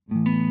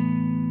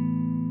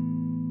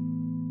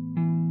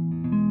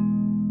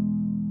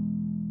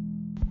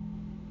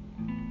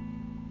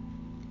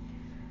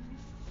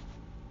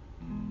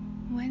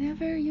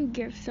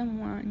give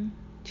someone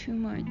too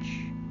much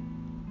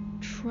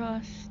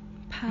trust,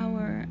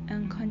 power,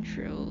 and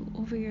control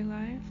over your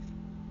life,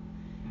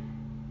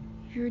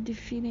 you're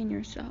defeating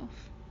yourself.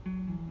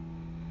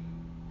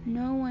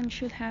 No one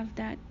should have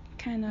that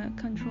kind of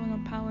control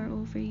and power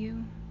over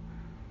you.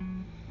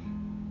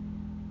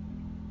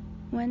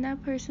 When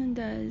that person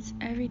does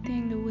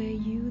everything the way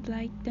you'd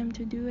like them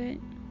to do it,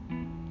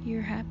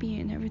 you're happy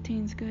and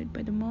everything's good.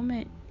 But the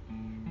moment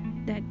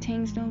that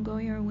things don't go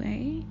your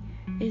way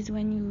is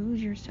when you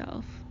lose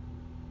yourself.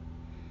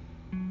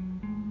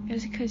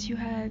 It's because you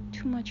had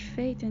too much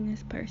faith in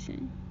this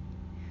person.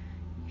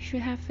 You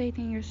should have faith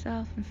in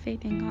yourself and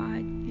faith in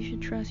God. You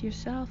should trust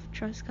yourself,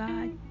 trust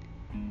God.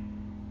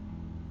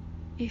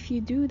 If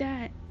you do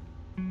that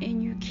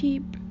and you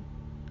keep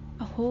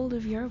a hold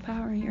of your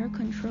power and your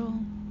control,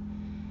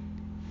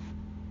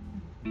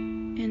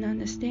 and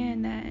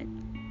understand that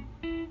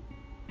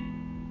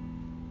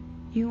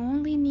you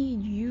only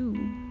need you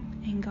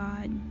and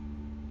God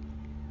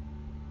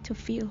to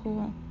feel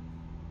whole,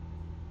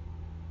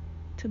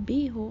 to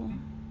be whole.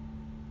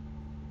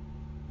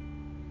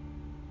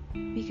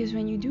 Because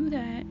when you do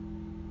that,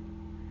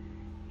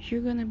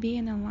 you're going to be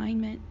in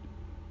alignment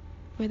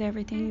with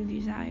everything you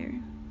desire.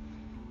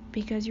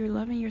 Because you're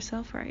loving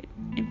yourself right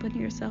and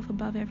putting yourself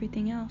above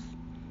everything else.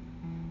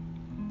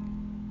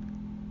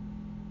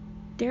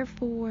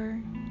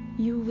 Therefore,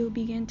 you will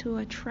begin to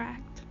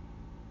attract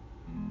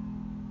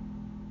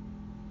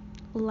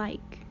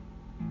like,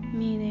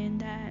 meaning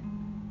that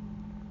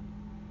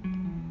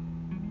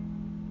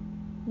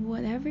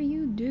whatever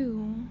you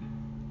do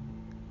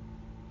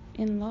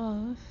in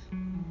love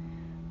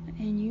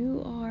and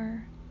you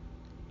are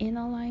in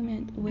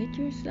alignment with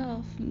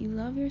yourself, you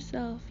love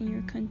yourself and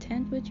you're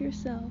content with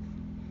yourself,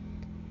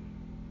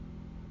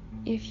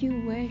 if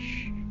you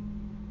wish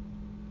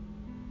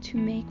to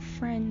make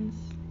friends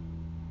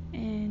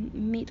and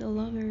meet a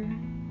lover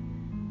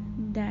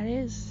that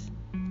is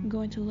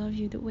going to love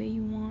you the way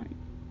you want,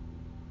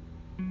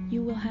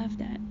 you will have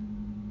that.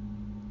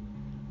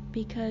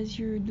 Because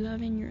you're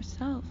loving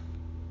yourself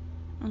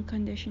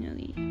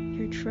unconditionally.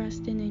 You're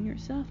trusting in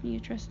yourself and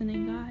you're trusting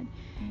in God.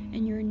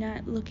 And you're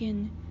not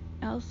looking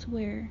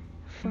elsewhere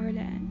for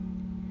that.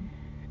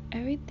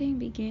 Everything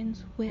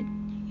begins with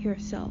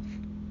yourself.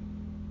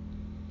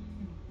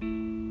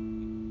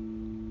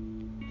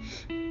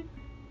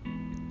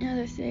 Now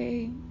they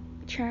say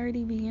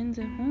charity begins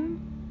at home.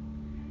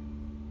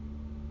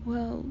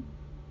 Well,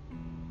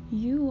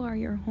 you are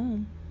your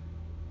home.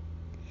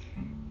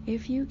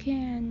 If you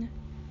can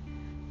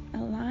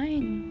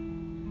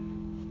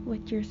align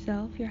with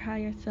yourself, your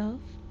higher self,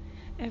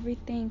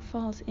 everything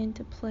falls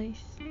into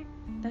place.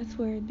 That's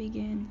where it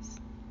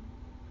begins.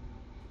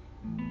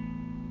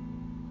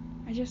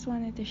 I just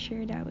wanted to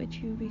share that with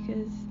you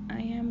because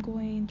I am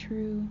going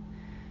through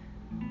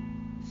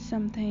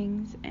some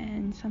things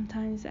and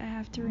sometimes I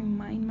have to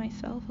remind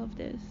myself of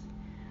this.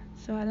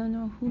 So I don't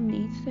know who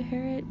needs to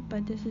hear it,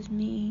 but this is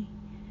me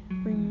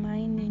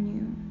reminding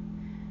you.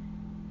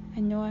 I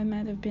know I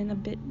might have been a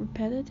bit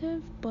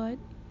repetitive, but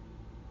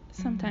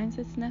sometimes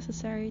it's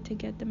necessary to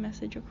get the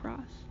message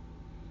across.